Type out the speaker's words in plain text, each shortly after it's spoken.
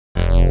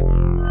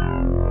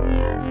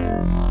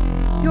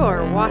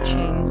You're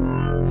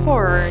watching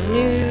Horror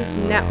News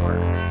Network.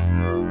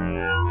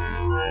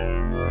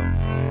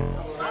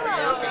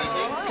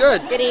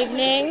 Good. Good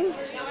evening.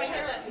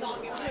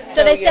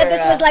 So they said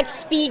this was like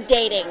speed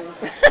dating.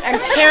 I'm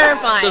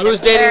terrified. So who's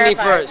dating me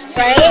first?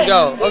 Right?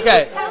 Go.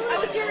 Okay.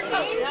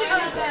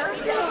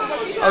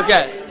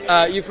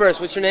 Okay. You first.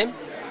 What's your name?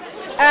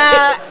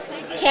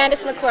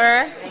 Kandyse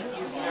McClure.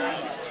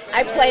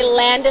 I play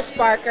Landis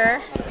Barker.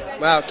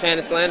 Wow,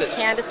 Candice Landis.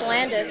 Kandyse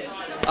Landis.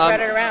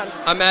 Spread it around.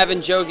 I'm Avan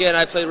Jogia and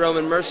I play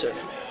Roman Mercer.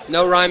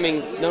 No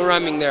rhyming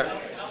there.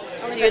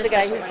 So you're the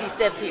guy who sees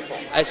dead people.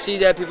 I see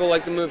dead people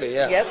like the movie,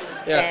 yeah. Yep.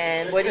 Yeah.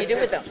 And what do you do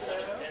with them?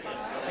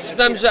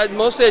 Sometimes,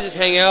 mostly I just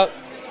hang out.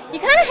 You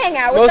kind of hang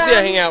out with them. Mostly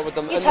I hang out with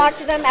them. You talk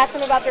to them, ask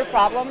them about their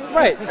problems.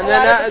 Right, and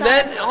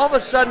then all of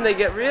a sudden they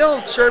get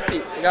real chirpy.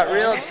 They got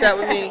real upset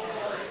with me.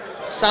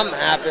 Something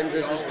happens.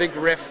 There's this big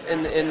riff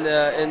in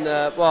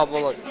the well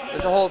look.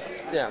 There's a whole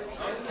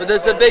but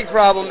there's a big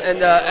problem, and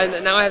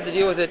now I have to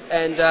deal with it.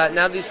 And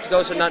now these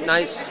ghosts are not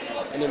nice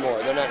anymore.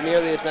 They're not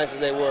nearly as nice as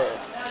they were.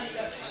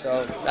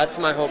 So that's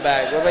my whole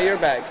bag. What about your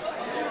bag?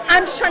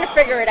 I'm just trying to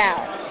figure it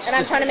out, and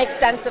I'm trying to make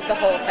sense of the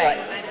whole thing.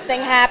 This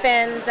thing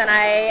happens, and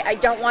I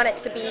don't want it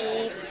to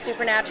be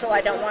supernatural.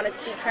 I don't want it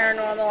to be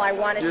paranormal. I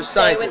want it to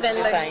stay within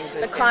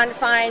the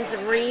confines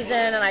of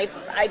reason, and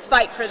I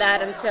fight for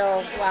that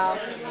until, well,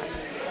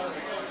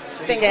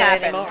 things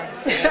happen.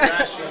 So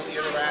the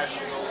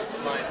irrational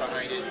mind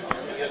behind it,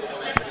 the other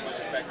one is pretty much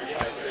affected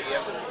by it. So you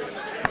have to pretty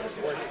much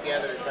work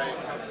together to try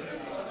and come.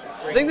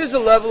 I think there's a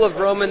level of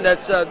Roman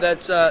that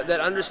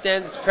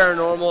understands it's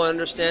paranormal,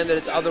 understand that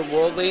it's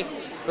otherworldly,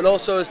 but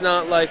also is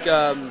not like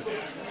kind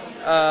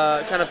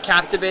of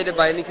captivated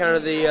by any kind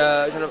of the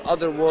kind of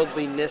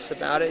otherworldliness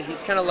about it.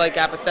 He's kind of like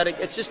apathetic.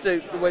 It's just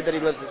the way that he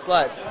lives his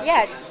life.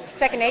 Yeah, it's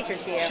second nature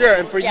to you. Sure,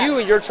 and for you,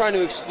 you're trying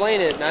to explain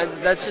it. And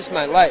that's just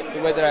my life,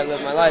 the way that I live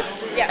my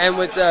life. Yeah. And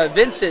with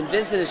Vincent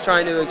is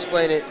trying to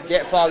explain it.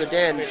 Father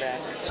Dan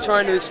is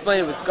trying to explain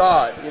it with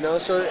God. You know,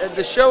 so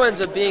the show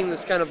ends up being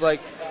this kind of like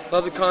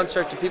lovely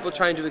construct of people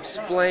trying to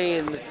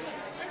explain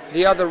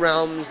the other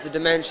realms, the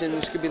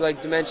dimensions, could be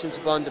like dimensions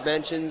upon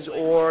dimensions,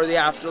 or the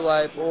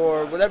afterlife,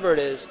 or whatever it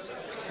is,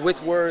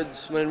 with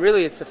words, when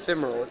really it's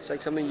ephemeral. It's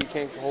like something you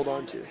can't hold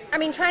on to. I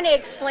mean, trying to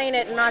explain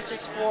it not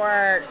just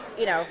for,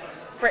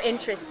 for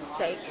interest's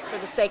sake, for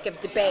the sake of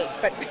debate,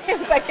 but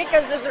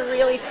because there's a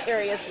really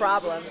serious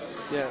problem.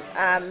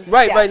 Yeah.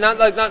 Right. Not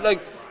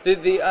like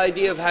the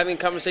idea of having a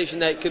conversation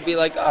that could be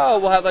like, oh,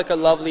 we'll have like a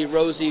lovely,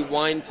 rosy,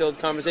 wine-filled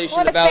conversation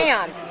about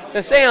seance.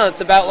 A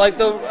seance about like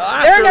the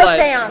afterlife.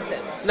 There are no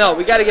seances. No,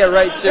 we got to get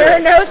right to it. There are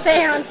no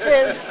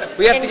seances.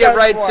 We have to get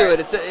right to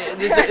it.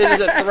 It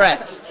is a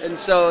threat, and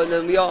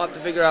then we all have to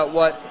figure out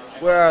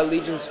where our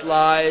allegiance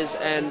lies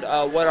and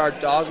what our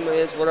dogma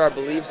is, what our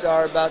beliefs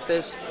are about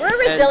this. We're a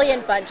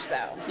resilient bunch,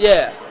 though.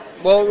 Yeah.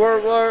 Well,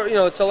 we're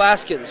it's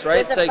Alaskans,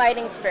 right? There's a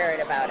fighting spirit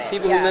about it.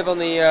 People who live on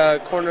the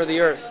corner of the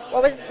earth.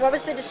 What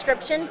was the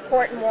description?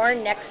 Port Moore,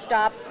 next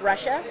stop,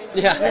 Russia?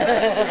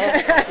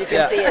 Yeah. You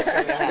can see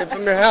it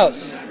from your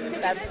house.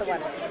 That's the one.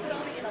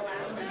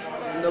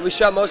 No, we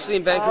shot mostly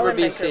in Vancouver,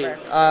 BC.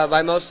 Vancouver.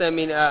 By mostly, I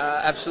mean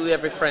absolutely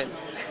every frame.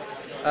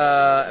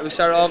 We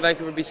started all in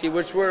Vancouver, BC,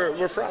 which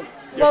we're from.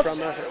 You're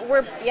from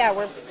we're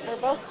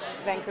both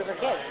Vancouver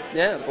kids.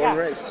 Yeah, born and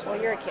raised. Well,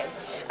 you're a kid.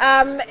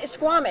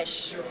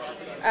 Squamish.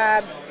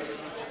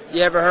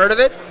 You ever heard of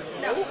it?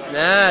 No.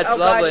 Nah, it's lovely.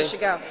 God, you should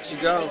go. You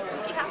should go.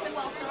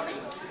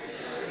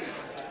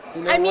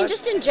 You know I mean,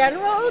 just in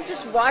general,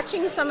 just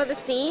watching some of the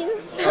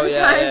scenes.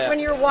 Sometimes when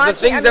you're watching. The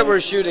things that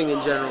we're shooting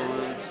in general.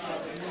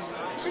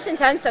 It's just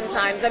intense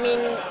sometimes. I mean,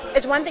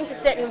 it's one thing to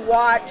sit and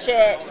watch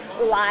it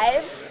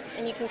live,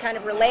 and you can kind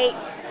of relate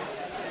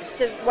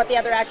to what the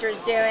other actor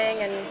is doing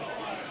and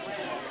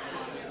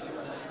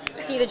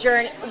see the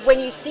journey. When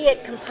you see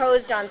it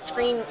composed on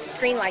screen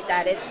like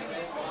that,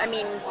 I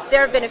mean,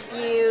 there have been a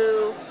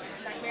few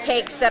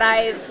takes that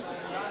I've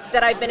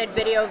been at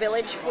Video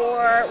Village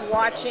for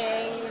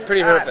watching.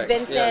 Pretty horrific.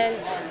 Vincent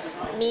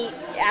meet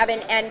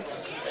Avan, and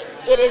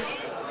it is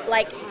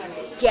like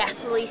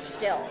deathly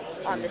still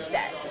on the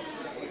set.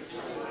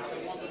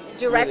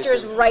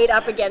 Director's right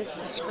up against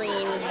the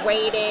screen,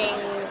 waiting.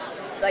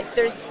 Like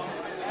there is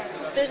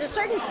a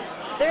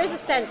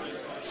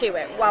sense to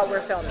it while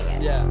we're filming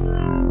it. Yeah.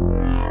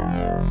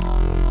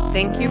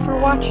 Thank you for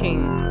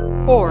watching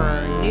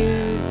Horror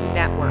News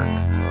Network.